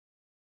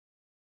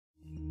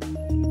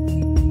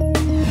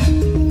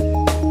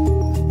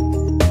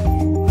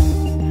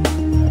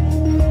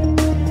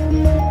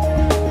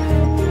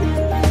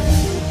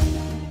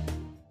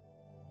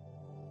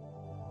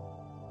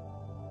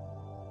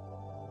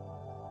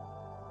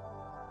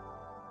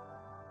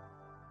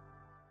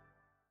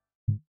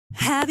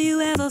Have you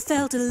ever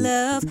felt a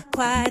love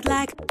quite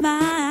like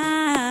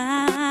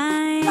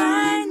mine?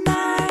 Mine.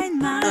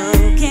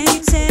 Oh, can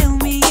you tell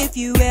me if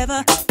you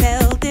ever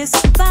felt this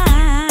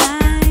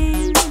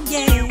fine?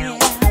 Yeah.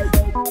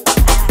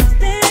 I've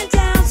been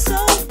down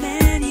so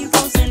many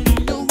roads and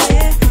lead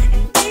nowhere,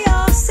 and they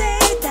all say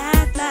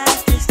that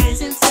life just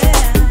isn't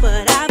fair.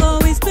 But I've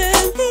always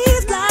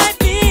believed life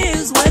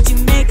is what you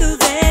make of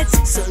it.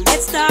 So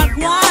let's start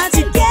one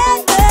together.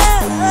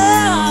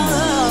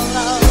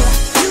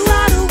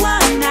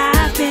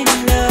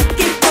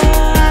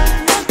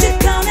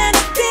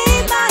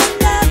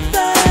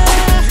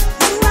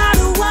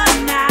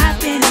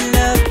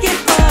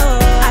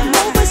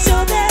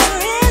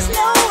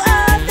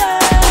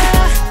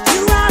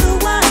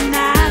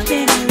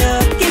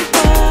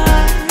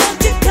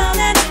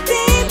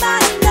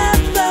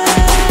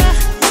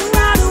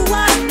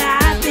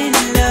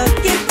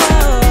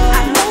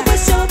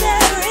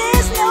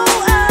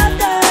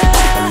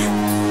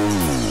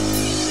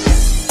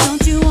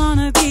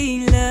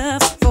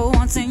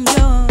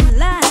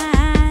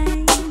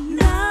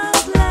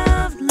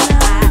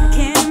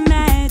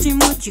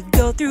 You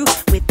go through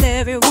with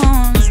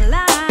everyone's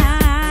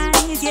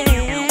life,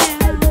 yeah.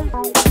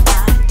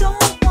 I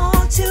don't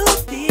want to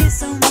be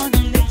someone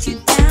who lets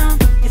you down.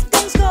 If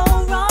things go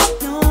wrong,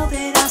 know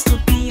that I'll still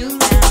be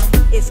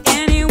around. If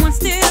anyone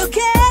still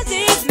cares,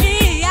 it's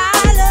me. I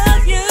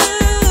love you,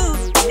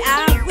 and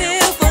I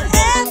will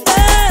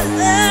forever.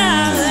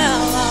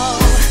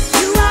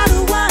 You are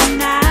the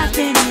one I've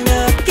been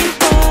looking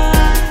for.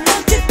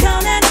 Won't you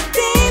come and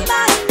be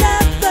my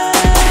lover?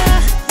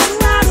 You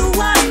are the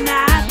one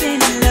I've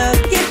been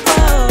looking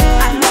for.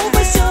 I know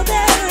for sure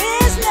there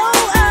is no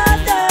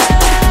other.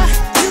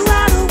 You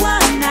are the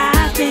one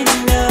I've been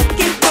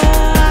looking for.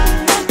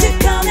 Won't you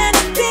come and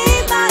be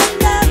my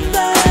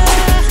lover?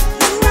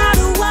 You are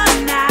the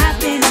one I've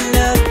been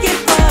looking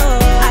for.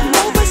 I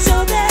know for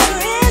sure there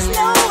is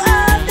no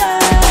other.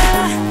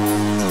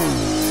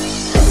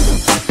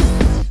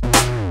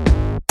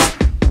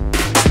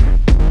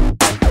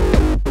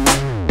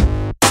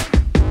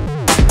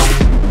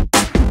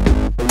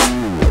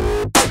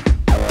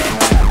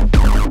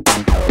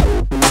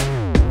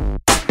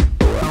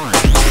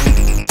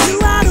 You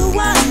are the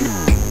one.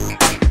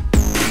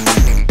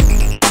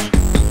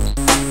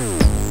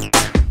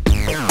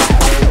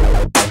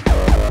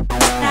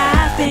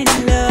 I've been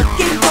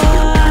looking for.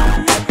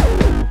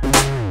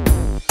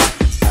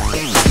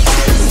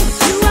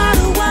 You are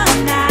the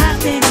one I've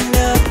been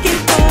looking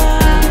for.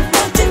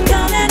 Won't you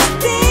come and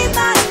be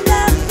my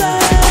lover?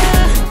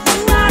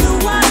 You are the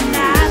one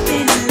I've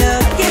been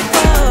looking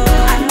for.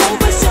 I know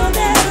for sure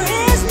there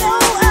is no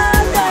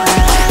other.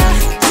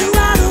 You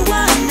are the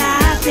one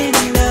I've been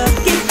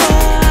looking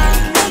for.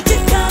 Won't you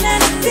come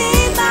and be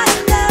my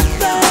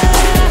lover?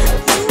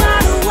 You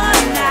are the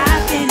one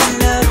I've been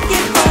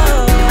looking for.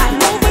 I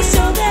know for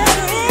sure there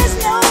is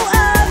no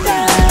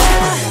other.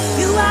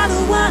 You are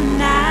the one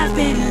I've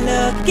been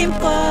looking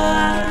for.